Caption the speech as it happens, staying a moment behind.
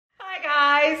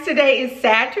guys, today is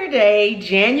Saturday,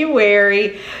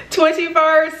 January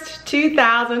 21st,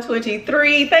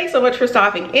 2023. Thanks so much for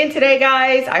stopping in today,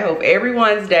 guys. I hope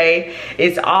everyone's day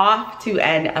is off to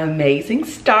an amazing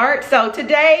start. So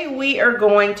today we are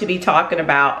going to be talking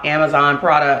about Amazon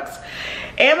products.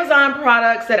 Amazon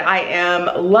products that I am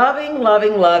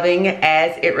loving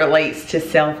as it relates to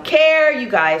self-care. You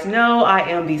guys know I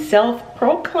am the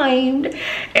self-proclaimed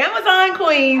Amazon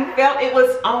queen. I felt it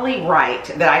was only right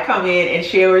that I come in and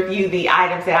share with you the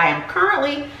items that I am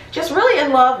currently just really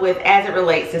in love with as it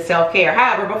relates to self-care.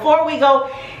 However, before we go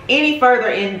any further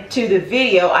into the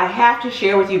video, I have to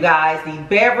share with you guys the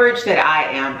beverage that I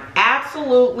am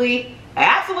absolutely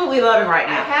loving right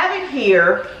now. I have it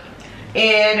here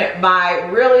in my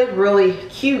really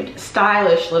cute,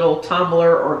 stylish little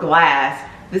tumbler or glass.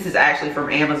 This is actually from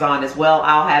Amazon as well.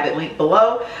 I'll have it linked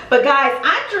below. But guys,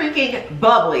 I'm drinking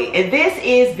bubbly, and this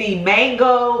is the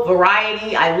mango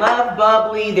variety. I love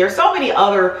bubbly. There's so many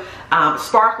other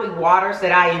sparkling waters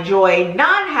that I enjoy.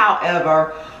 None,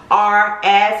 however, are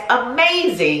as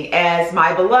amazing as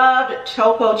my beloved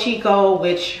Topo Chico,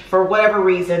 which for whatever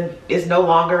reason is no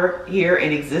longer here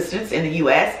in existence in the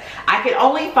US. I can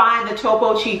only find the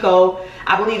Topo Chico,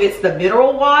 I believe it's the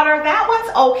mineral water. That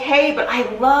one's okay, but I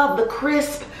love the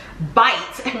crisp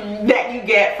bite that you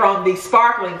get from the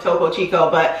sparkling Topo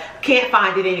Chico, but can't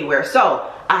find it anywhere.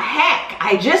 So a hack,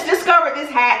 I just discovered this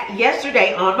hack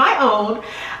yesterday on my own.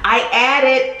 I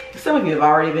added, some of you have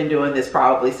already been doing this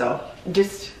probably, so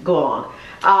just go along.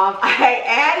 I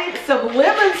added some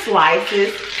lemon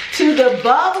slices to the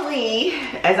bubbly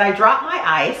as I drop my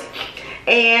ice.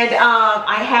 And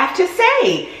I have to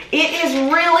say, it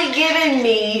is really giving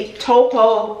me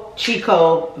Topo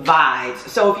Chico vibes.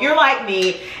 So if you're like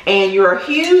me and you're a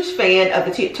huge fan of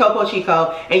the Topo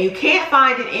Chico and you can't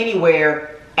find it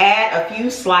anywhere, add a few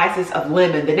slices of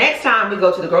lemon. The next time we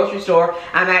go to the grocery store,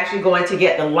 I'm actually going to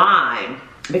get the lime,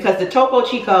 because the Topo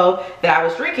Chico that I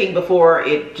was drinking before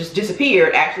it just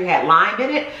disappeared actually had lime in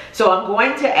it. So I'm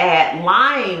going to add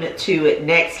lime to it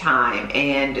next time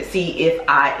and see if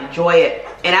I enjoy it.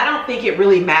 And I don't think it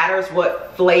really matters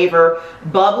what flavor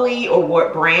bubbly or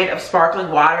what brand of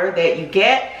sparkling water that you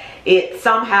get. It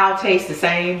somehow tastes the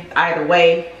same either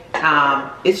way.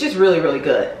 It's just really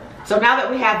good. So now that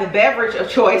we have the beverage of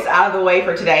choice out of the way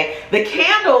for today, the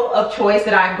candle of choice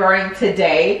that I'm burning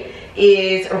today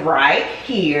is right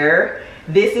here.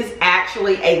 This is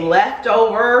actually a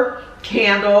leftover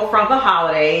candle from the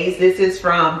holidays. This is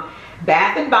from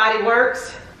Bath and Body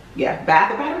Works. Yeah,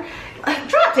 Bath and Body Works.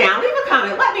 Drop down, leave a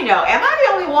comment, let me know. Am I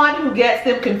the only one who gets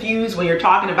them confused when you're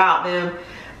talking about them,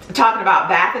 talking about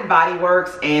Bath and Body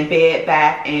Works and Bed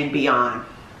Bath and Beyond?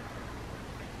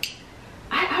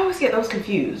 I always get those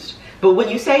confused. But when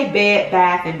you say Bed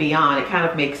Bath and Beyond, it kind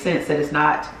of makes sense that it's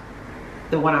not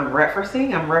the one I'm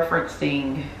referencing. I'm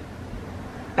referencing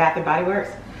Bath and Body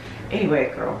Works.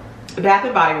 Anyway, girl, Bath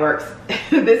and Body Works.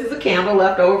 This is a candle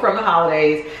left over from the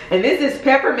holidays, and this is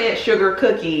peppermint sugar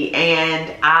cookie,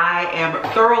 and I am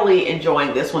thoroughly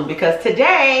enjoying this one because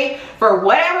today, for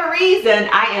whatever reason,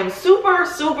 I am super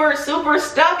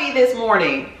stuffy this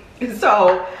morning.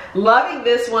 So loving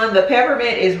this one. The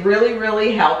peppermint is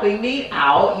really helping me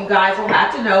out. You guys will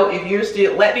have to know if you're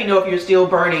still, let me know if you're still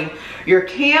burning your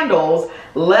candles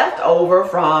left over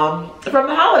from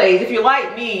the holidays. If you're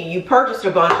like me, you purchased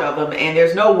a bunch of them and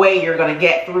there's no way you're going to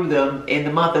get through them in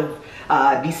the month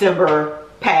of December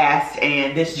past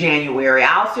and this January.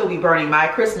 I'll still be burning my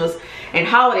Christmas and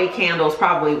holiday candles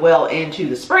probably well into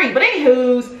the spring. But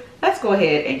anywho's, let's go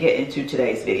ahead and get into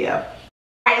today's video.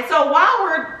 Alright, so while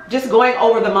we're just going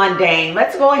over the mundane,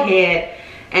 let's go ahead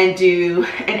and do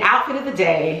an outfit of the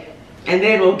day, and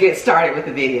then we'll get started with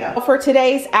the video. For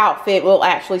today's outfit, we'll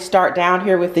actually start down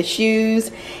here with the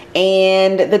shoes.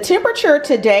 And the temperature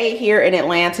today here in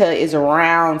Atlanta is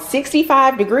around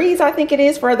 65 degrees, I think it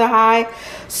is for the high.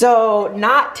 So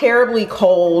not terribly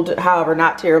cold, however,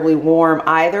 not terribly warm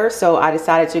either. So I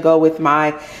decided to go with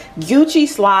my Gucci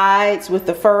slides with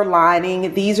the fur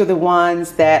lining. These are the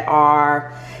ones that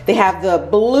are, they have the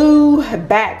blue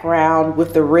background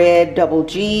with the red double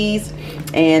G's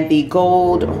and the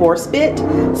gold horse bit.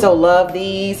 So love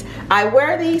these. I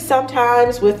wear these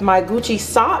sometimes with my Gucci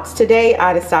socks. Today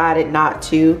I decided not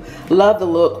to. Love the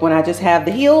look when I just have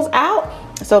the heels out.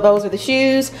 So those are the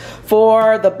shoes.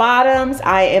 For the bottoms,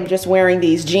 I am just wearing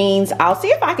these jeans. I'll see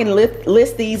if I can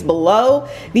list these below.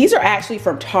 These are actually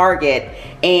from Target,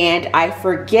 and I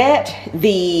forget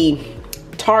the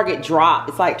Target drop.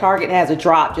 It's like Target has a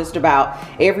drop just about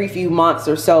every few months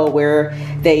or so where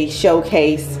they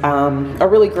showcase a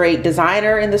really great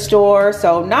designer in the store.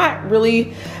 So not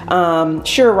really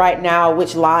sure right now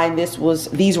which line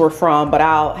these were from, but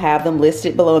I'll have them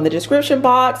listed below in the description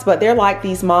box. But they're like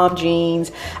these mom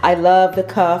jeans. I love the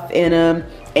cuff in them,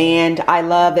 and I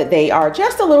love that they are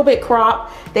just a little bit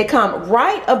cropped. They come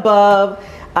right above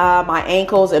my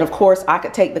ankles, and of course I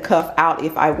could take the cuff out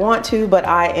if I want to, but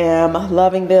I am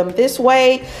loving them this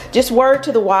way. Just word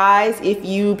to the wise, if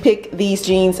you pick these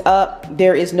jeans up,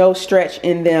 there is no stretch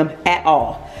in them at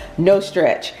all. No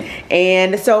stretch.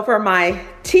 And so for my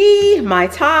tee, my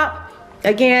top,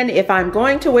 again, if I'm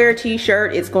going to wear a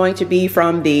t-shirt, it's going to be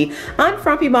from the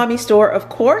UNFRUMPYMOMMY store, of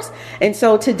course. And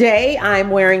so today I'm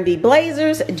wearing the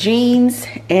blazers, jeans,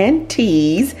 and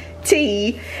tees.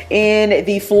 Tee in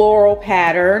the floral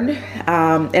pattern,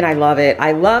 and I love it.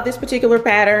 I love this particular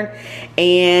pattern,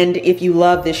 and if you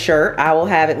love this shirt, I will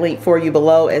have it linked for you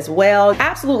below as well.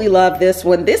 Absolutely love this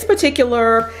one. This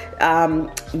particular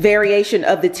variation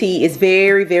of the tee is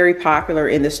very, very popular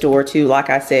in the store too,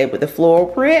 like I said, with the floral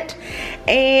print.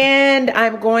 And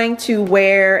I'm going to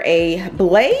wear a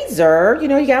blazer. You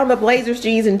know, you got on the blazers,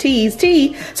 jeans, and tees,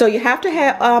 tee, so you have to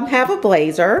have a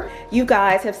blazer. You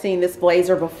guys have seen this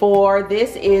blazer before.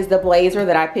 This is the blazer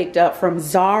that I picked up from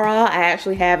Zara. I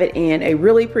actually have it in a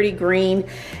really pretty green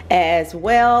as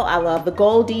well. I love the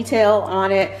gold detail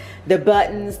on it. The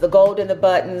buttons, the gold in the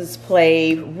buttons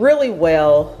play really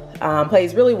well,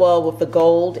 plays really well with the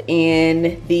gold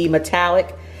in the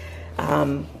metallic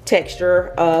texture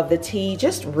of the tee.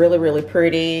 Just really, really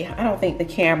pretty. I don't think the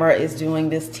camera is doing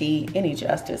this tee any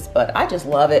justice, but I just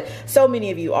love it. So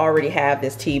many of you already have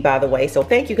this tee, by the way, so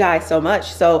thank you guys so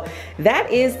much. So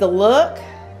that is the look.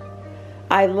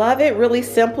 I love it. Really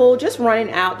simple. Just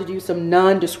running out to do some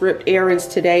nondescript errands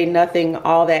today. Nothing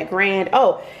all that grand.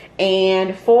 Oh,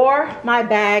 and for my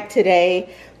bag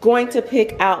today, going to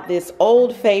pick out this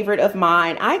old favorite of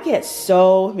mine. I get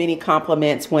so many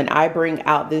compliments when I bring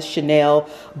out this Chanel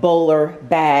bowler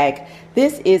bag.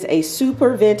 This is a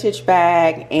super vintage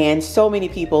bag, and so many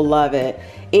people love it.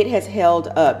 It has held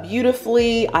up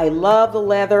beautifully. I love the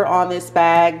leather on this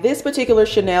bag. This particular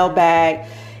Chanel bag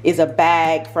is a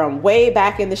bag from way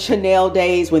back in the Chanel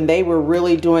days when they were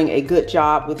really doing a good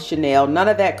job with Chanel. None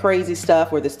of that crazy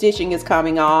stuff where the stitching is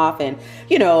coming off and,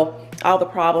 you know, all the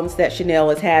problems that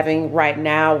Chanel is having right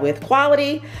now with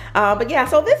quality. But yeah,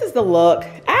 so this is the look.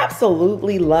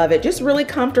 Absolutely love it. Just really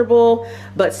comfortable,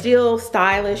 but still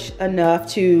stylish enough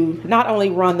to not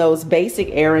only run those basic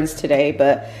errands today,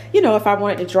 but, you know, if I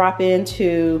wanted to drop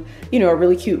into, you know, a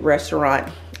really cute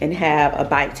restaurant and have a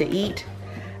bite to eat,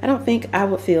 I don't think I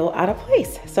would feel out of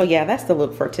place. So yeah, that's the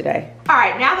look for today. All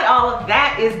right, now that all of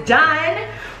that is done,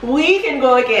 we can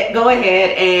go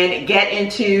ahead and get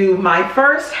into my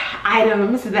first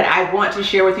items that I want to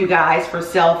share with you guys for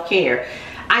self-care.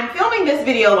 I'm filming this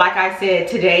video, like I said,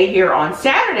 today here on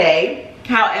Saturday.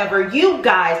 However, you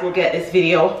guys will get this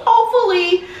video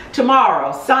hopefully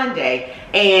tomorrow, Sunday.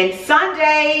 And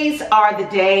Sundays are the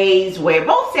days where,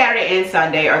 both Saturday and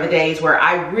Sunday are the days where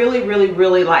I really, really,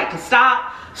 really like to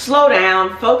stop, slow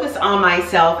down, focus on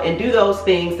myself, and do those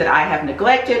things that I have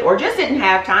neglected or just didn't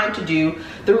have time to do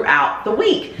throughout the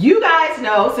week. You guys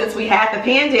know, since we had the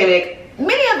pandemic,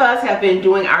 many of us have been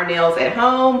doing our nails at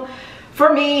home.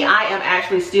 For me, I am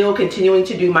actually still continuing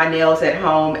to do my nails at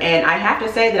home, and I have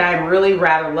to say that I'm really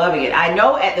rather loving it. I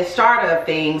know at the start of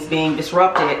things being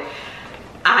disrupted,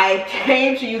 I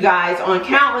came to you guys on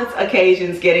countless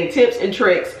occasions getting tips and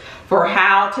tricks for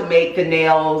how to make the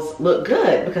nails look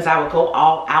good, because I would go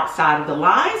all outside of the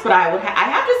lines. But I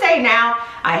have to say now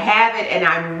I have it, and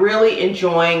I'm really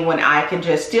enjoying when I can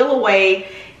just steal away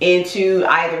into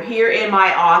either here in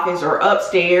my office or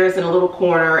upstairs in a little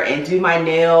corner and do my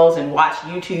nails and watch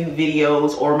YouTube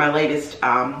videos or my latest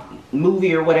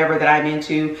movie or whatever that I'm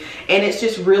into. And it's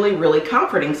just really, really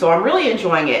comforting. So I'm really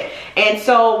enjoying it. And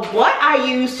so what I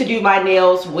used to do my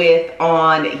nails with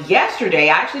on yesterday,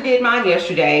 I actually did mine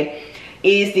yesterday,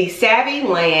 is the Savvy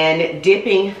Land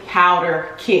Dipping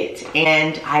Powder Kit.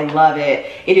 And I love it.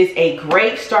 It is a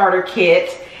great starter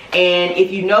kit. And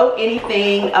if you know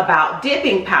anything about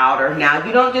dipping powder, now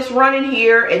you don't just run in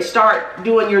here and start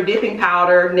doing your dipping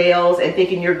powder nails and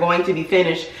thinking you're going to be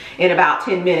finished in about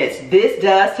 10 minutes. This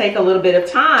does take a little bit of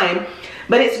time,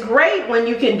 but it's great when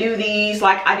you can do these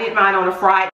like I did mine on a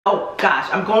Friday. Oh gosh,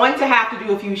 I'm going to have to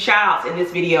do a few shout outs in this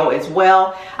video as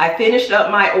well. I finished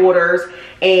up my orders,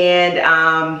 and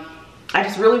I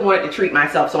just really wanted to treat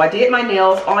myself, so I did my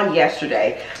nails on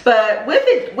yesterday. But with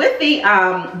the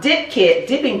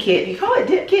dipping kit, you call it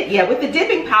dip kit? Yeah, with the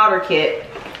dipping powder kit,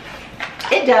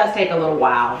 It does take a little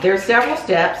while. There's several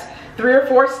steps, 3 or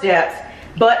 4 steps,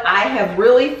 but I have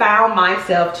really found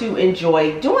myself to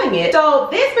enjoy doing it. So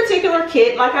this particular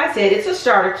kit, like I said, it's a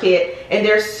starter kit, and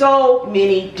there's so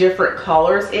many different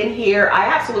colors in here. I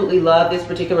absolutely love this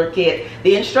particular kit.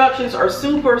 The instructions are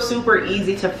super, super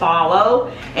easy to follow.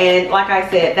 And like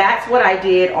I said, that's what I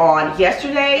did on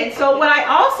yesterday. And so what I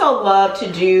also love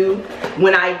to do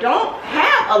when I don't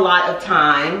have a lot of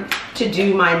time to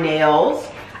do my nails,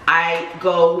 I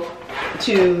go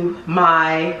to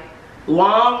my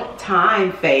long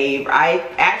time fave. I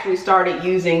actually started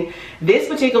using this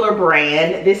particular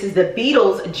brand. This is the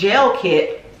Beatles gel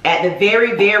kit at the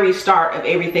very, very start of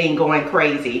everything going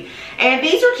crazy. And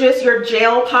these are just your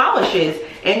gel polishes.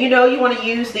 And you know, you want to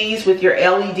use these with your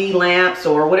LED lamps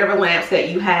or whatever lamps that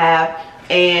you have.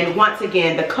 And once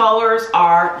again, the colors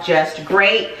are just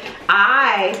great.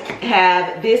 I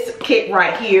have this kit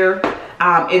right here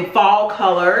in fall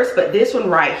colors, but this one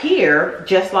right here,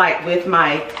 just like with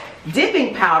my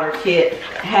dipping powder kit,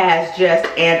 has just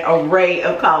an array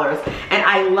of colors. And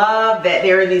I love that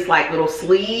they're in these like little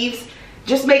sleeves.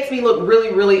 Just makes me look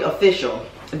really, really official.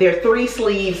 There are 3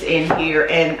 sleeves in here,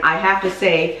 and I have to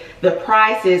say the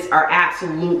prices are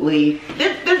absolutely,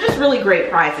 they're just really great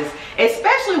prices,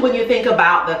 especially when you think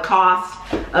about the cost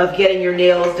of getting your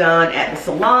nails done at the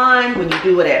salon. When you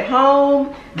do it at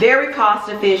home, very cost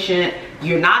efficient.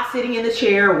 You're not sitting in the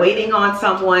chair waiting on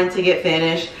someone to get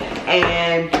finished,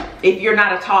 and if you're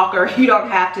not a talker, you don't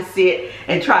have to sit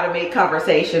and try to make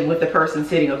conversation with the person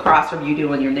sitting across from you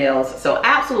doing your nails. So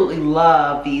absolutely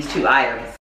love these 2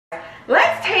 items.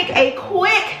 Let's take a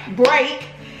quick break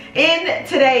in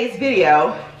today's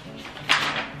video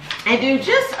and do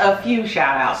just a few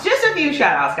shout outs. Just a few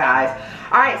shout outs, guys.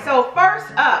 All right, so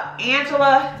first up,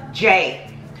 Angela J.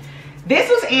 This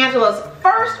was Angela's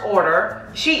first order.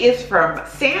 She is from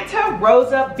Santa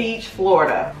Rosa Beach,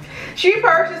 Florida. She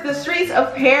purchased the Streets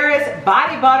of Paris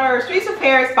body butter. Streets of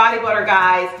Paris body butter,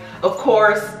 guys, of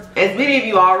course, as many of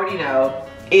you already know,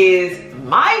 is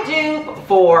my dupe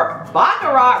for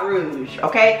Baccarat Rouge,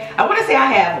 okay? I want to say I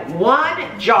have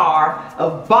 1 jar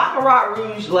of Baccarat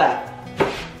Rouge left.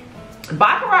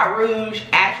 Baccarat Rouge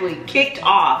actually kicked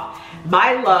off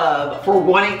my love for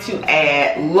wanting to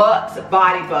add Luxe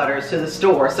body butters to the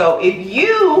store. So if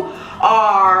you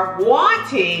are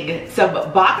wanting some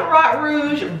Baccarat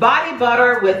Rouge body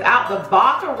butter without the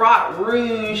Baccarat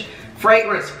Rouge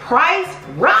fragrance price,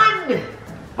 run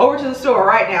over to the store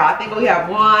right now. I think we have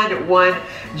one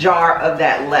jar of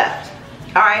that left.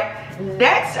 All right,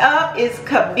 next up is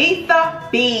Kavitha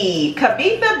B.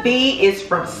 Kavitha B is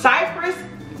from Cypress,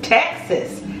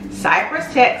 Texas.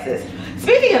 Cypress, Texas.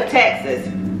 Speaking of Texas,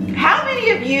 how many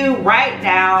of you right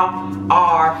now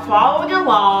are following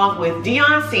along with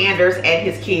Deion Sanders and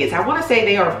his kids? I want to say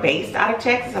they are based out of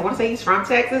Texas. I want to say he's from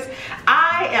Texas.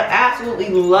 I am absolutely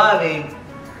loving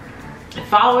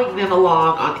following them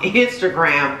along on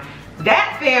Instagram.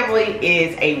 That family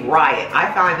is a riot.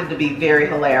 I find them to be very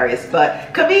hilarious.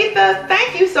 But Kavitha,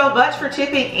 thank you so much for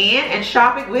tipping in and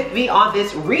shopping with me on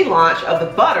this relaunch of the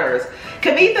butters.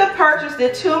 Kavitha purchased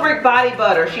the turmeric body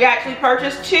butter. She actually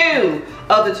purchased 2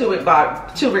 of the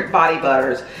turmeric body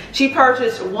butters. She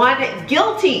purchased 1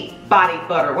 Guilty body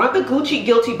butter, one of the Gucci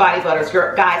Guilty body butters.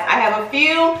 Guys, I have a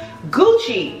few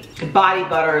Gucci body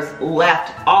butters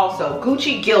left also.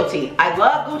 Gucci Guilty. I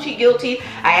love Gucci Guilty.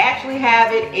 I actually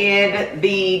have it in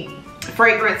the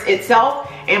fragrance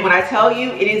itself, and when I tell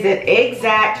you, it is an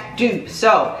exact dupe.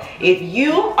 So if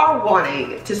you are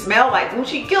wanting to smell like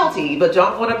Gucci Guilty but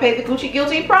don't want to pay the Gucci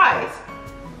Guilty price,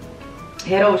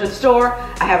 head over to the store.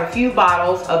 I have a few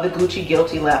bottles of the Gucci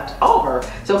Guilty left over.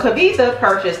 So Kavitha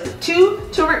purchased 2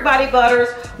 turmeric body butters,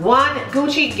 1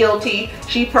 Gucci Guilty.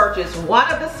 She purchased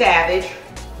 1 of the Savage,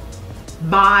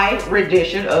 my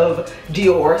rendition of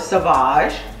Dior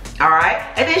Sauvage. All right,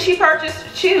 and then she purchased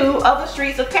 2 of the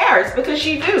Streets of Paris because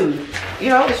she knew, you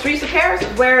know, the Streets of Paris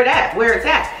is where it's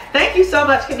at. Thank you so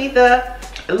much, Kavitha.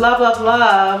 Love, love,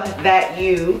 love that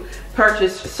you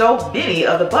purchased so many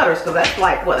of the butters, because that's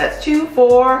like, what, that's 2,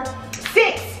 4,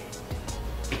 6.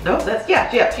 No, that's,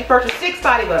 yeah, she purchased 6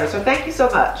 body butters, so thank you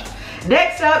so much.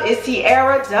 Next up is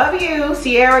Sierra W.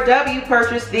 Sierra W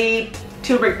purchased the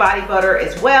turmeric body butter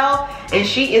as well, and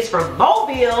she is from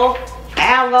Mobile,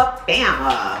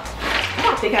 Alabama. I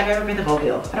don't think I've ever been to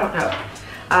Mobile. I don't know.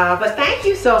 But thank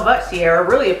you so much, Sierra.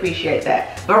 Really appreciate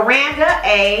that. Miranda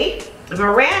A.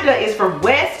 Miranda is from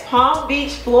West Palm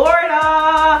Beach,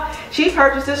 Florida. She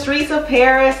purchased the Streets of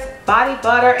Paris body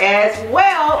butter as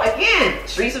well. Again,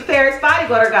 Streets of Paris body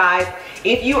butter, guys.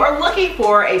 If you are looking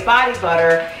for a body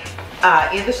butter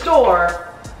in the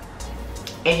store,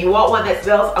 and you want one that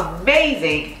smells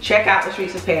amazing, check out the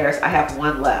Streets of Paris. I have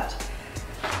one left.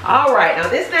 All right, now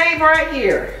this name right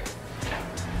here.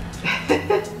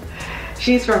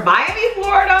 She's from Miami,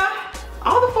 Florida.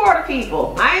 All the Florida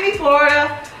people. Miami,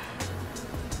 Florida.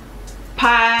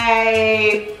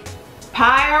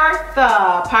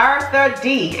 Pyartha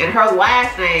D, and her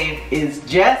last name is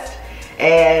just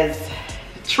as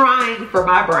trying for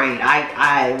my brain.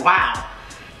 Wow.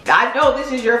 I know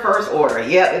this is your first order.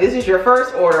 Yep, this is your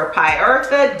first order.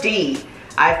 Pyartha D.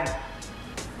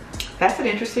 That's an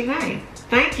interesting name.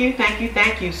 Thank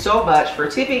you so much for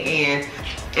tipping in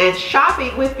and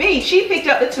shopping with me. She picked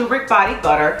up the turmeric body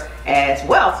butter as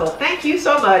well. So thank you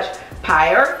so much,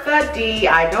 Pyartha D.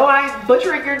 I know I'm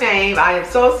butchering your name. I am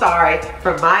so sorry,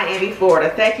 from Miami, Florida.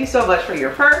 Thank you so much for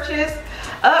your purchase.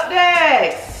 Up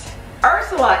next,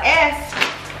 Ursula S.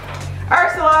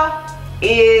 Ursula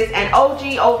is an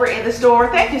OG over in the store.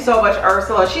 Thank you so much,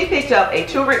 Ursula. She picked up a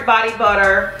turmeric body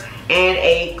butter and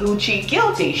a Gucci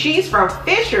Guilty. She's from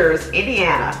Fishers,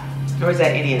 Indiana. Or is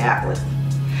that Indianapolis?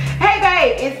 Hey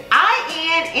babe, is I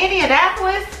in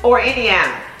Indianapolis or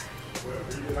Indiana?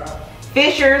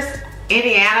 Fishers,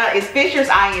 Indiana. Is Fishers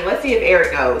I-N? Let's see if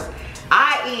Eric knows.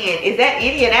 I-N, is that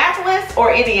Indianapolis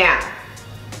or Indiana?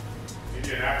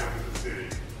 Indianapolis is a city,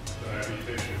 so that'd be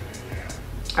Fishers, Indiana.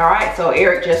 All right, so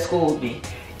Eric just schooled me.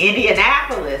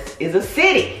 Indianapolis is a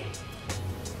city,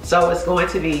 so it's going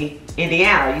to be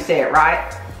Indiana. You said it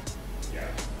right? Yeah.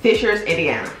 Fishers,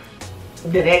 Indiana.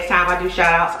 The next time I do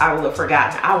shout outs, I will have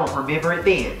forgotten. I won't remember it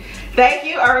then. Thank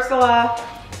you, Ursula.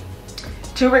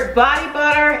 Turmeric body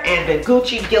butter and the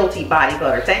Gucci Guilty body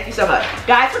butter. Thank you so much.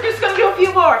 Guys, we're just gonna do a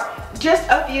few more. Just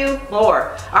a few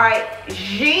more. All right,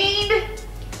 Jean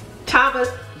Thomas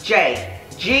J.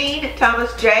 Jean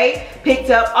Thomas J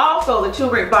picked up also the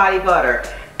turmeric body butter,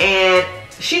 and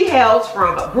she hails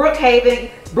from Brookhaven,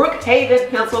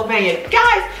 Pennsylvania.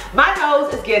 Guys, my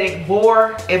nose is getting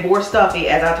more and more stuffy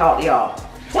as I talk to y'all.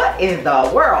 What in the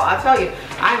world? I tell you,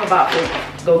 I'm about to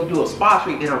go do a spa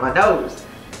treatment on my nose.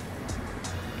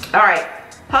 All right,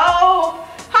 Hope.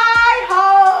 Hi,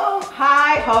 Hope.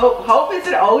 Hi, Hope. Hope is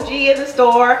an OG in the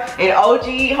store and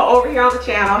OG over here on the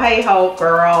channel. Hey, Hope,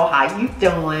 girl. How you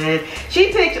doing?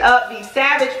 She picked up the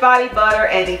Savage body butter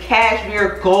and the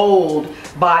Cashmere Gold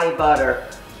body butter.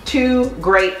 Two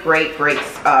great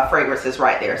fragrances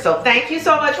right there. So thank you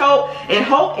so much, Hope. And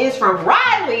Hope is from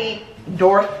Raleigh,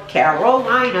 North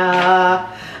Carolina.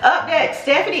 Up next,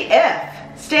 Stephanie F.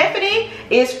 Stephanie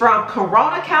is from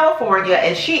Corona, California,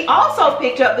 and she also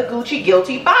picked up the Gucci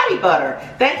Guilty body butter.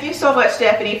 Thank you so much,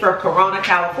 Stephanie, from Corona,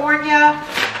 California.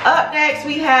 Up next,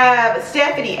 we have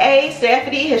Stephanie A.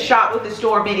 Stephanie has shopped with the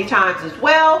store many times as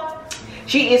well.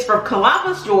 She is from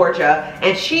Columbus, Georgia,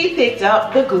 and she picked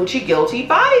up the Gucci Guilty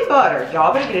body butter.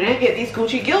 Y'all better get in and get these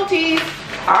Gucci Guilties.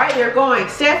 All right, they're going.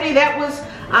 Stephanie, that was,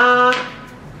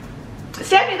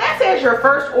 Stephanie, that says your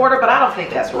first order, but I don't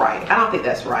think that's right. I don't think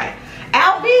that's right.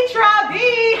 Alvitra B.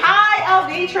 Hi,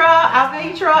 Alvitra.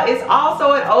 Alvitra is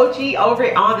also an OG over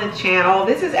on the channel.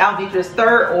 This is Alvitra's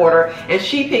third order, and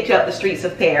she picked up the Streets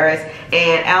of Paris.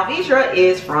 And Alvitra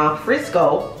is from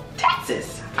Frisco,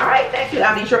 Texas. All right, thank you,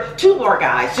 Alvitra. Two more,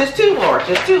 guys. Just two more.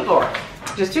 Just two more.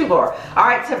 Just two more. All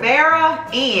right, Tamara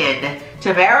N.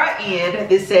 Tamara N.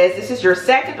 This says this is your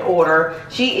second order.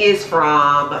 She is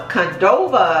from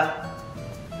Cordova,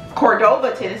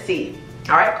 Tennessee.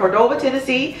 All right, Cordova,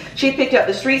 Tennessee. She picked up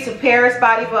the Streets of Paris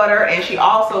body butter, and she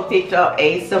also picked up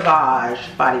a Sauvage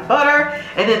body butter.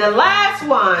 And then the last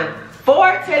one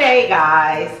for today,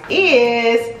 guys,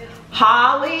 is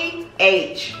Holly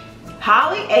H.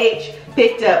 Holly H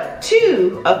picked up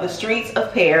two of the Streets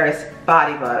of Paris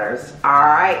body butters. All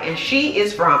right, and she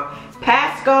is from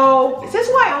Pasco. Is this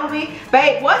Wyoming?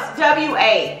 Babe, what's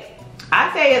WA?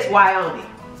 I say it's Wyoming.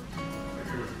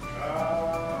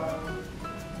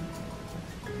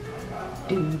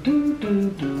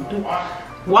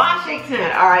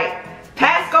 Washington. All right,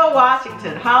 Pasco,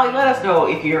 Washington. Holly, let us know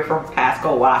if you're from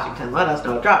Pasco, Washington. Let us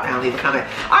know. Drop down, leave a comment.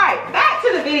 All right, back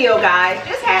to the video, guys.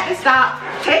 Just had to stop,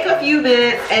 take a few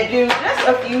minutes, and do just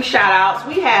a few shout outs.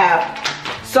 We have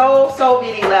so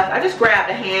many left. I just grabbed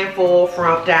a handful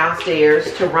from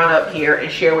downstairs to run up here and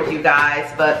share with you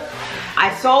guys, but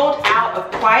I sold out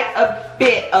of quite a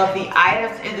bit of the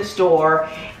items in the store,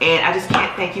 and I just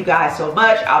can't thank you guys so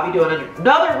much. I'll be doing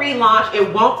another relaunch.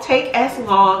 It won't take as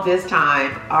long this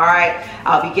time. All right,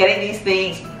 I'll be getting these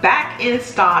things back in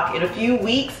stock in a few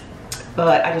weeks,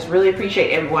 but I just really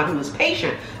appreciate everyone who was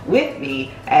patient with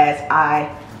me as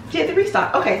I did the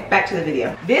restock. Okay, back to the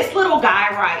video. This little guy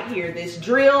right here, this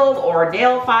drill or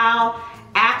nail file,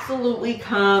 absolutely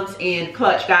comes in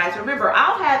clutch, guys. Remember,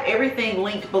 I'll have everything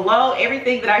linked below.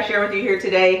 Everything that I share with you here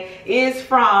today is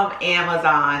from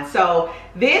Amazon. So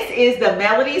this is the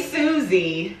Melody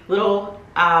Susie little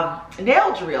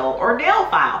nail drill or nail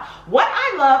file. What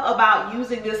I love about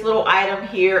using this little item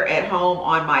here at home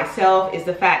on myself is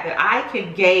the fact that I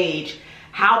can gauge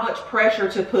how much pressure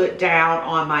to put down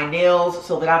on my nails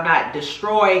so that I'm not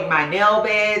destroying my nail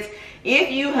beds.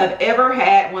 If you have ever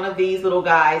had one of these little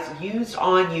guys used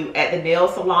on you at the nail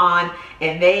salon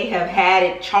and they have had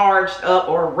it charged up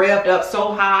or revved up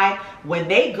so high, when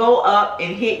they go up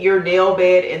and hit your nail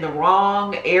bed in the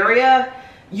wrong area,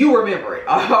 you remember it,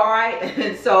 all right?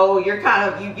 And so you're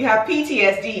kind of, you have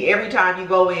PTSD every time you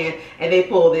go in and they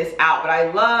pull this out. But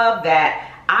I love that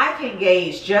I can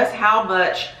gauge just how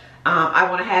much I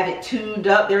want to have it tuned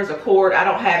up. There's a cord. I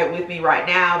don't have it with me right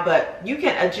now, but you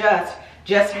can adjust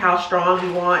just how strong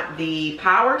you want the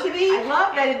power to be. I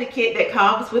love that in the kit that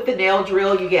comes with the nail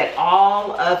drill, you get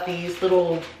all of these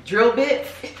little drill bits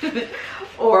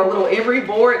or a little emery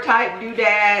board type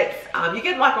doodads. You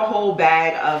get like a whole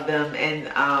bag of them,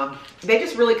 and they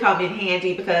just really come in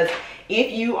handy because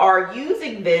if you are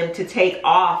using them to take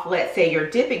off, let's say your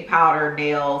dipping powder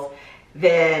nails,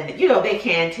 then you know they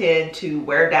can tend to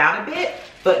wear down a bit,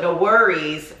 but no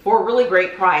worries. For a really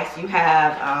great price, you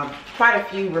have quite a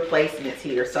few replacements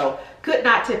here, so could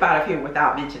not tip out of here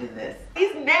without mentioning this.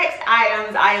 These next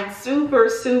items I am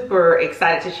super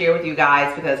excited to share with you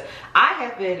guys because I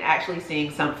have been actually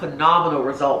seeing some phenomenal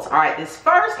results. All right, this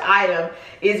first item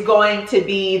is going to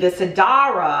be the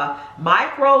Sidara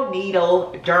Micro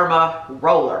Needle Derma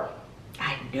Roller.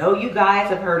 I know you guys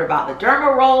have heard about the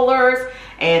derma rollers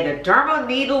and the derma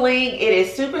needling. It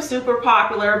is super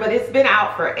popular, but it's been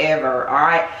out forever, all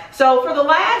right? So for the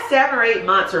last 7 or 8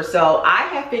 months or so, I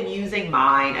have been using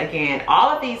mine. Again, all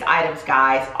of these items,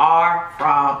 guys, are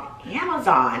from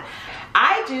Amazon.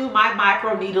 I do my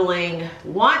micro needling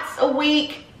once a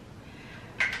week.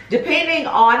 Depending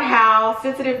on how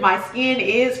sensitive my skin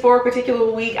is for a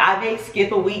particular week, I may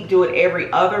skip a week, do it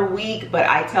every other week, but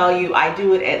I tell you, I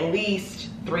do it at least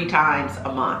 3 times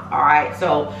a month, all right?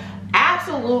 So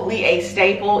absolutely a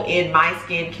staple in my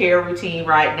skincare routine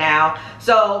right now.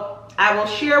 So I will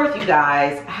share with you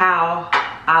guys how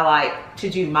I like to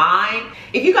do mine.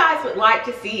 If you guys would like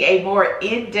to see a more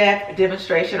in-depth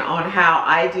demonstration on how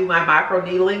I do my micro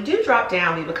needling, do drop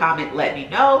down, leave a comment, let me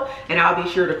know, and I'll be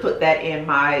sure to put that in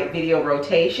my video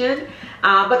rotation.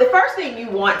 But the first thing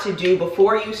you want to do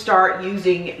before you start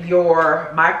using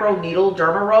your micro needle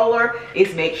derma roller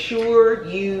is make sure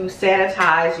you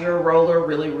sanitize your roller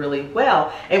really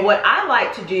well. And what I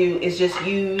like to do is just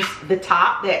use the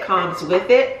top that comes with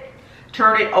it,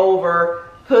 turn it over,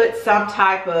 put some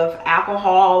type of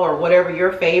alcohol or whatever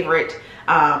your favorite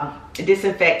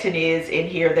disinfectant is in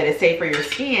here that is safe for your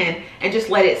skin, and just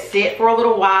let it sit for a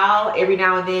little while. Every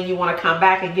now and then you want to come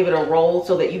back and give it a roll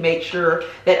so that you make sure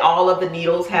that all of the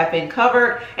needles have been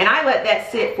covered, and I let that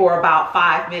sit for about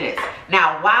 5 minutes.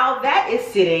 Now while that is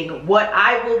sitting, what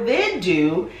I will then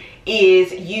do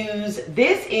is use,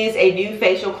 this is a new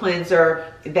facial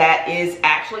cleanser that is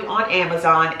actually on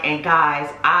Amazon, and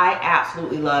guys, I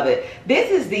absolutely love it. This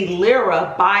is the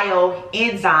Lyra Bio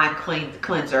Enzyme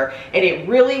Cleanser, and it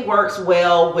really works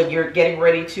well when you're getting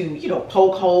ready to, you know,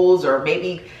 poke holes or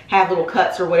maybe have little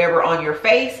cuts or whatever on your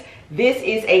face. This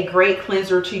is a great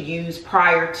cleanser to use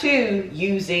prior to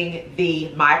using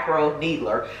the micro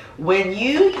needler. When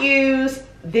you use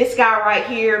this guy right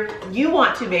here, you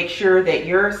want to make sure that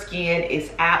your skin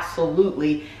is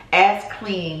absolutely as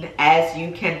clean as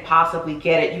you can possibly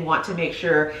get it. You want to make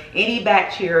sure any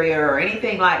bacteria or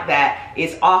anything like that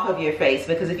is off of your face,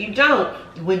 because if you don't,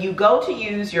 when you go to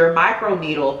use your micro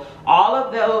needle, all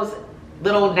of those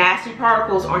little nasty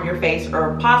particles on your face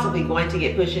are possibly going to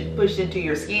get pushed into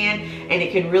your skin, and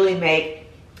it can really make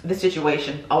the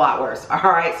situation a lot worse. All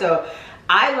right, so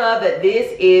I love that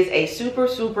this is a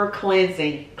super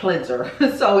cleansing cleanser.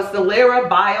 So it's the Lyra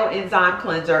Bio Enzyme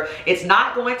Cleanser. It's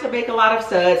not going to make a lot of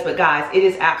suds, but guys, it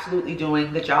is absolutely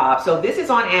doing the job. So this is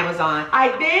on Amazon. I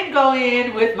then go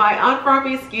in with my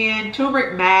Unfrumpy Skin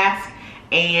Turmeric Mask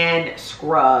and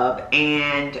Scrub.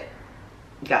 And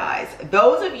guys,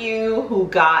 those of you who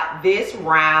got this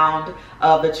round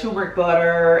of the turmeric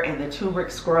butter and the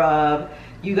turmeric scrub,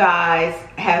 you guys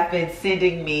have been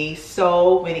sending me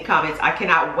so many comments. I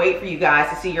cannot wait for you guys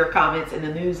to see your comments in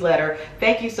the newsletter.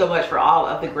 Thank you so much for all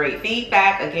of the great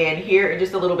feedback. Again, here in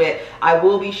just a little bit, I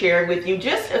will be sharing with you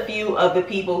just a few of the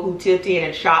people who tipped in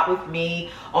and shopped with me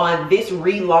on this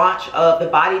relaunch of the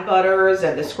body butters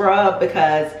and the scrub,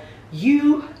 because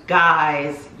you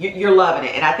guys, you're loving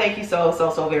it. And I thank you so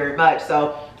very much.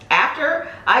 So after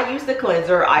after I use the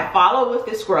cleanser, I follow with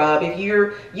the scrub. If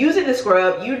you're using the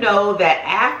scrub, you know that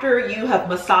after you have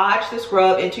massaged the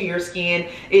scrub into your skin,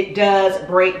 it does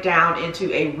break down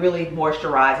into a really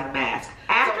moisturizing mask.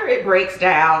 After it breaks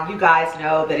down, you guys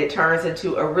know that it turns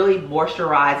into a really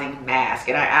moisturizing mask,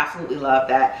 and I absolutely love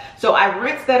that. So I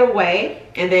rinse that away,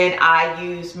 and then I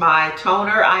use my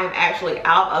toner. I am actually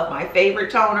out of my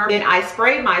favorite toner. Then I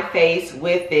spray my face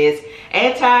with this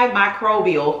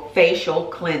antimicrobial facial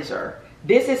cleanser.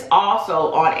 This is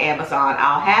also on Amazon.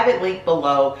 I'll have it linked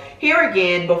below. Here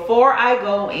again, before I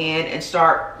go in and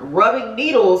start rubbing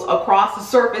needles across the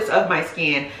surface of my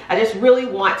skin, I just really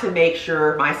want to make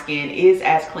sure my skin is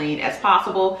as clean as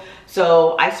possible.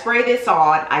 So I spray this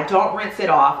on, I don't rinse it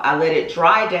off, I let it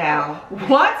dry down.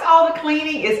 Once all the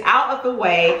cleaning is out of the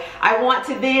way, I want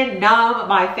to then numb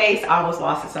my face. I almost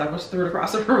lost it, so I just threw it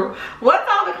across the room. Once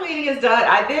all the cleaning is done,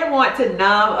 I then want to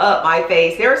numb up my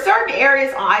face. There are certain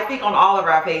areas, I think on all of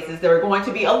our faces, that are going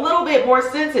to be a little bit more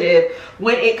sensitive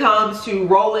when it comes to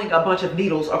rolling a bunch of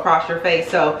needles across your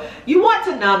face. So you want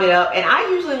to numb it up, and I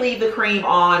usually leave the cream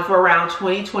on for around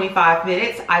 20-25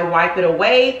 minutes. I wipe it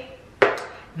away.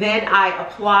 Then I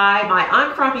apply my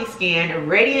Unfrumpy Skin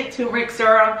Radiant Turmeric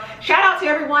Serum. Shout out to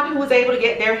everyone who was able to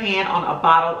get their hand on a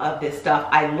bottle of this stuff.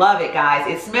 I love it, guys.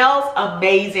 It smells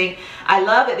amazing. I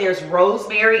love that there's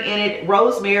rosemary in it.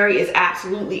 Rosemary is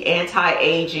absolutely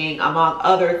anti-aging, among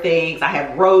other things. I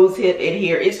have rose hip in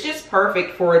here. It's just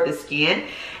perfect for the skin.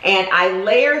 And I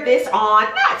layer this on,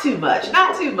 not too much,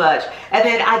 not too much. And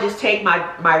then I just take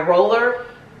my roller,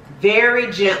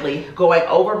 very gently going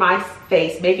over my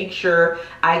face, making sure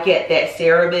I get that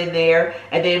serum in there.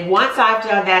 And then once I've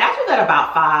done that, I do that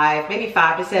about maybe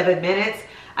 5 to 7 minutes.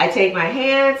 I take my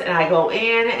hands and I go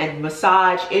in and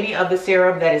massage any of the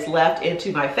serum that is left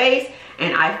into my face.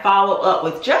 And I follow up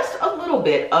with just a little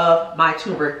bit of my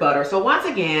turmeric butter. So once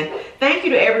again, thank you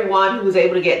to everyone who was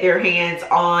able to get their hands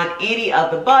on any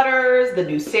of the butters, the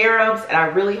new serums, and I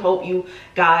really hope you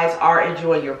guys are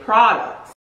enjoying your products.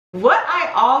 What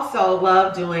I also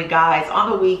love doing, guys, on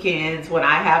the weekends when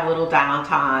I have a little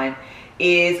downtime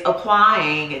is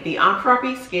applying the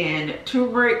Unfrumpy Skin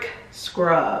Turmeric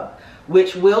Scrub,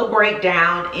 which will break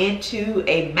down into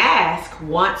a mask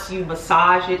once you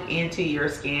massage it into your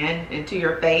skin, into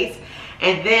your face.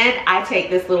 And then I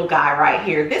take this little guy right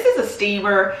here. This is a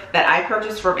steamer that I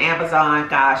purchased from Amazon,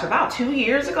 gosh, about 2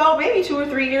 years ago, maybe 2 or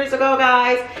 3 years ago,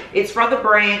 guys. It's from the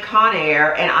brand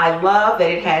Conair, and I love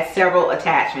that it has several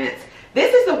attachments.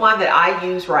 This is the one that I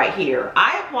use right here.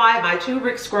 I apply my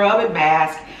turmeric scrub and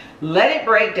mask, let it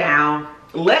break down,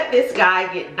 let this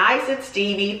guy get nice and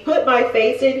steamy, put my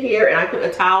face in here, and I put a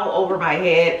towel over my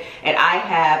head, and I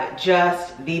have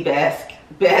just the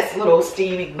best little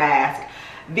steaming mask.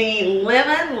 The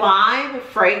lemon lime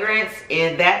fragrance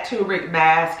in that turmeric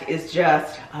mask is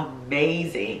just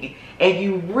amazing. And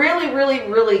you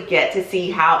really get to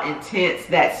see how intense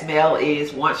that smell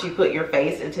is once you put your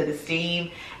face into the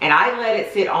steam. And I let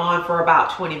it sit on for about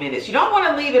 20 minutes. You don't want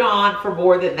to leave it on for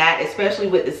more than that, especially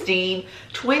with the steam.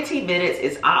 20 minutes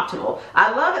is optimal.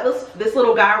 I love that this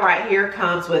little guy right here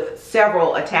comes with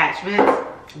several attachments.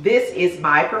 This is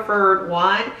my preferred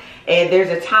one, and there's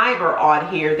a timer on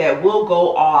here that will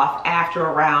go off after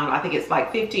around, I think it's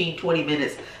like 15-20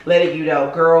 minutes, letting you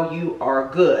know, girl, you are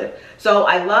good. So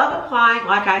I love applying,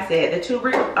 like I said, the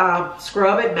turmeric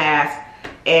scrub and mask,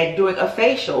 and doing a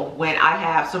facial when I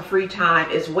have some free time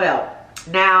as well.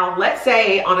 Now, let's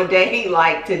say on a day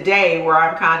like today where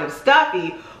I'm kind of stuffy,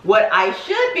 what I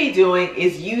should be doing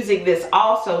is using this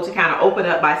also to kind of open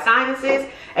up my sinuses.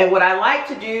 And what I like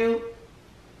to do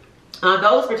on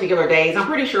those particular days, I'm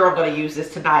pretty sure I'm going to use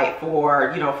this tonight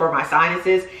for, for my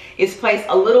sinuses, is place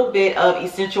a little bit of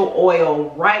essential oil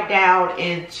right down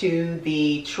into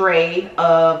the tray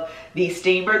of the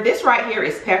steamer. This right here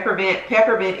is peppermint.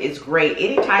 Peppermint is great.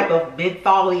 Any type of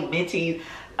mentholy, minty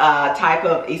type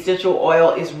of essential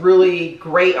oil is really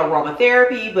great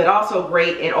aromatherapy, but also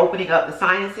great in opening up the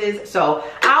sinuses. So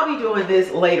I'll be doing this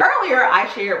later. Earlier, I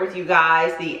shared with you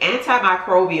guys the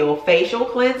antimicrobial facial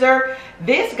cleanser.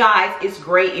 This, guys, is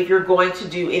great if you're going to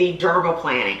do any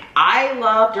dermaplaning. I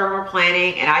love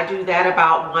dermaplaning, and I do that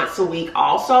about once a week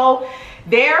also.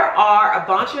 There are a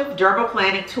bunch of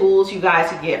dermaplaning tools you guys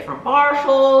can get from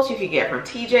Marshalls, you can get from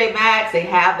TJ Maxx. They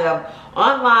have them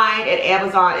online at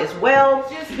Amazon as well.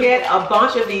 Just get a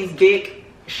bunch of these big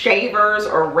shavers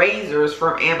or razors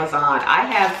from Amazon. I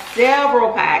have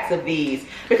several packs of these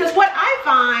because what I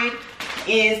find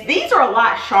is these are a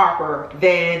lot sharper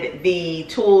than the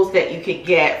tools that you can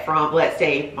get from, let's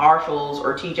say, Marshalls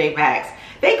or TJ Maxx.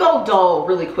 They go dull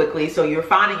really quickly, so you're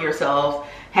finding yourself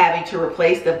having to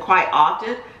replace them quite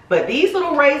often. But these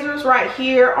little razors right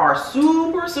here are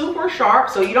super, super sharp,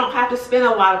 so you don't have to spend a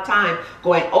lot of time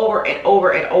going over and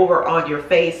over and over on your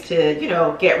face to, you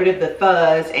know, get rid of the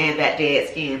fuzz and that dead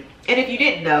skin. And if you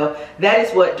didn't know, that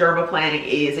is what dermaplaning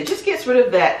is. It just gets rid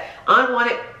of that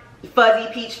unwanted fuzzy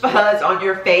peach fuzz on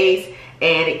your face,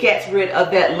 and it gets rid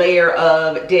of that layer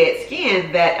of dead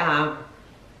skin that,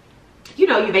 you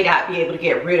know, you may not be able to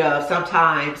get rid of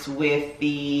sometimes with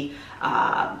the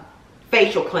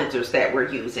facial cleansers that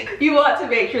we're using. You want to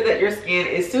make sure that your skin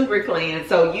is super clean, and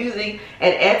so using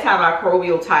an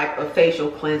antimicrobial type of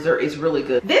facial cleanser is really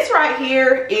good. This right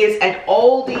here is an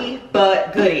oldie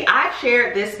but goodie. I've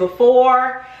shared this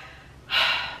before.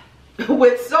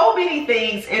 With so many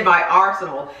things in my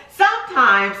arsenal,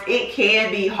 sometimes it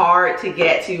can be hard to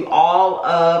get to all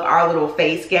of our little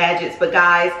face gadgets, but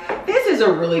guys, this is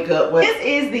a really good one. This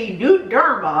is the new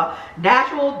DERMA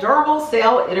Natural Dermal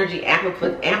Cell Energy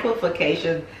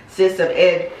Amplification System,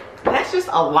 and that's just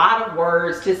a lot of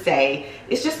words to say.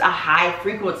 It's just a high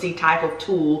frequency type of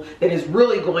tool that is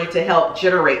really going to help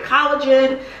generate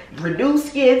collagen, renew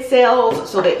skin cells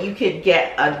so that you can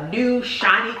get a new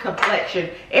shiny complexion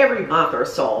every month or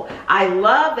so. I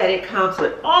love that it comes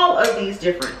with all of these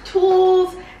different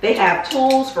tools. They have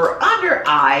tools for under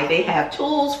eye, they have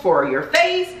tools for your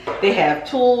face, they have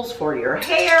tools for your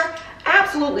hair.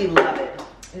 Absolutely love it.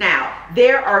 Now,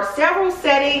 there are several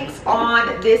settings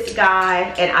on this guy,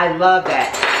 and I love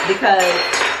that because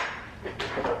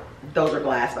those are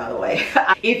glass, by the way.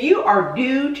 If you are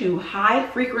new to high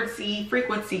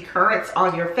frequency currents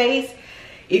on your face,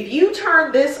 if you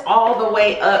turn this all the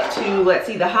way up to, let's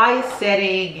see, the highest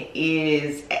setting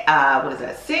is, what is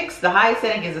that, 6? The highest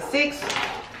setting is a 6.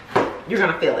 You're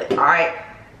gonna feel it, all right?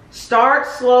 Start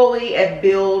slowly and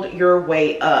build your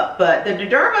way up. But the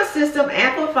DERMA system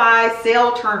amplifies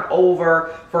cell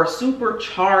turnover for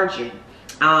supercharging.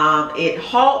 It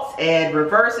halts and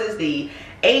reverses the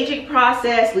aging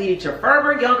process, leading to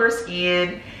firmer, younger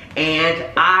skin, and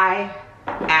I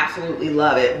absolutely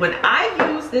love it. When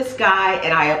I use this guy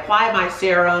and I apply my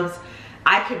serums,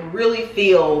 I can really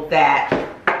feel that,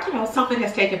 you know, something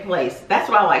has taken place. That's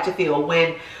what I like to feel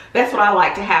when, that's what I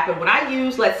like to happen. When I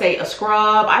use, let's say, a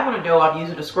scrub, I want to know I'm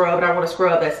using a scrub, and I want a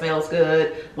scrub that smells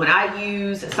good. When I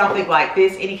use something like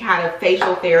this, any kind of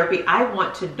facial therapy, I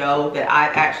want to know that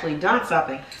I've actually done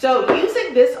something. So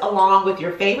using this along with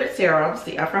your favorite serums,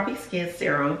 the Unfrumpy Skin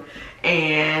Serum,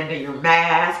 and your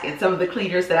mask and some of the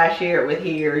cleaners that I shared with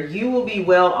here, you will be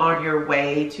well on your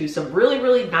way to some really,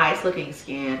 really nice looking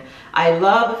skin. I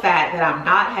love the fact that I'm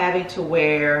not having to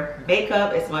wear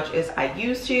makeup as much as I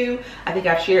used to. I think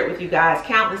I've shared with you guys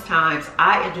countless times.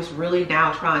 I am just really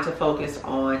now trying to focus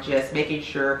on just making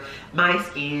sure my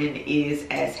skin is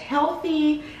as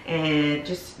healthy and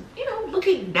just, you know,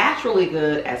 looking naturally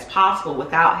good as possible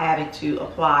without having to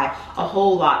apply a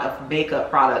whole lot of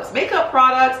makeup products. Makeup,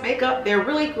 they're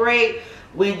really great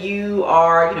when you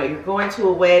are, you know, you're going to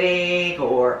a wedding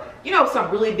or, you know, some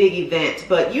really big event,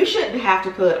 but you shouldn't have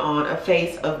to put on a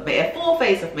full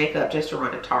face of makeup just to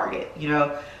run a Target. You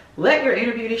know, let your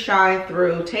inner beauty shine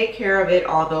through. Take care of it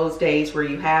on those days where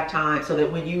you have time, so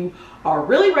that when you are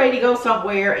really ready to go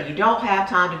somewhere and you don't have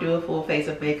time to do a full face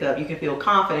of makeup, you can feel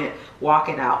confident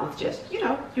walking out with just, you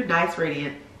know, your nice,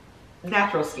 radiant,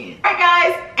 natural skin. All right,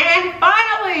 guys, and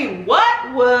finally,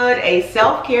 what would a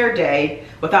self-care day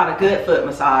without a good foot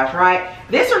massage, right?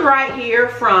 This one right here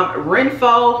from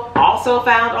Renfo, also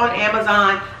found on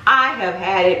Amazon. I have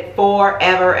had it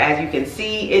forever. As you can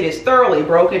see, it is thoroughly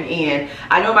broken in.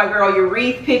 I know my girl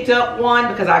Ureth picked up one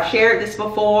because I've shared this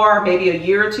before, maybe a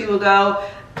year or two ago.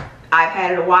 I've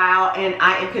had it a while and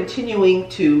I am continuing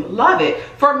to love it.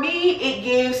 For me, it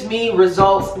gives me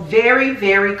results very,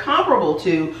 very comparable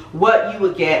to what you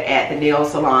would get at the nail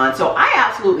salon. So I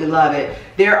absolutely love it.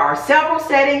 There are several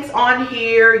settings on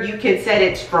here. You can set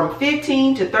it from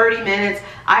 15 to 30 minutes.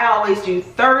 I always do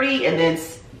 30 and then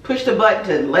push the button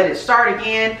to let it start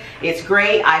again. It's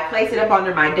great. I place it up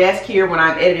under my desk here when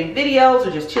I'm editing videos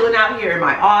or just chilling out here in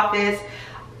my office.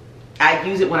 I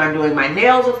use it when I'm doing my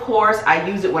nails, of course. I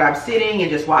use it when I'm sitting and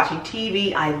just watching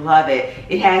TV. I love it.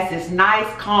 It has this nice,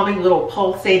 calming little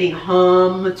pulsating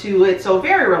hum to it. So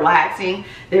very relaxing.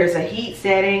 There's a heat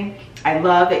setting. I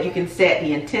love that you can set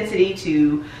the intensity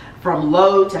from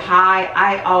low to high.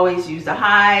 I always use the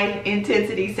high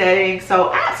intensity setting,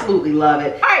 so absolutely love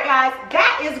it. All right, guys,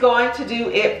 that is going to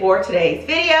do it for today's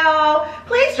video.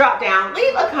 Please drop down,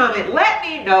 leave a comment, let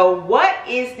me know what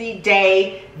is the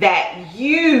day that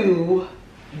you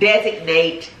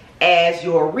designate as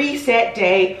your reset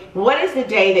day. What is the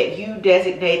day that you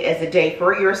designate as a day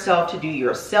for yourself to do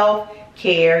your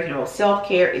self-care? You know,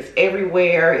 self-care is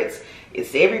everywhere. It's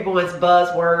It's everyone's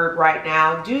buzzword right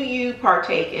now. Do you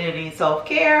partake in any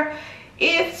self-care?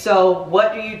 If so,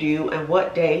 what do you do and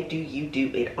what day do you do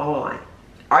it on?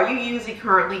 Are you using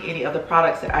currently any of the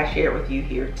products that I shared with you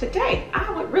here today? I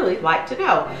would really like to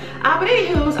know. But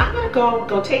anywho's, I'm gonna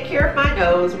go take care of my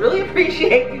nose. Really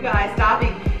appreciate you guys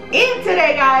stopping in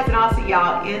today, guys, and I'll see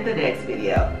y'all in the next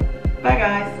video. Bye,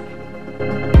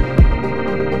 guys.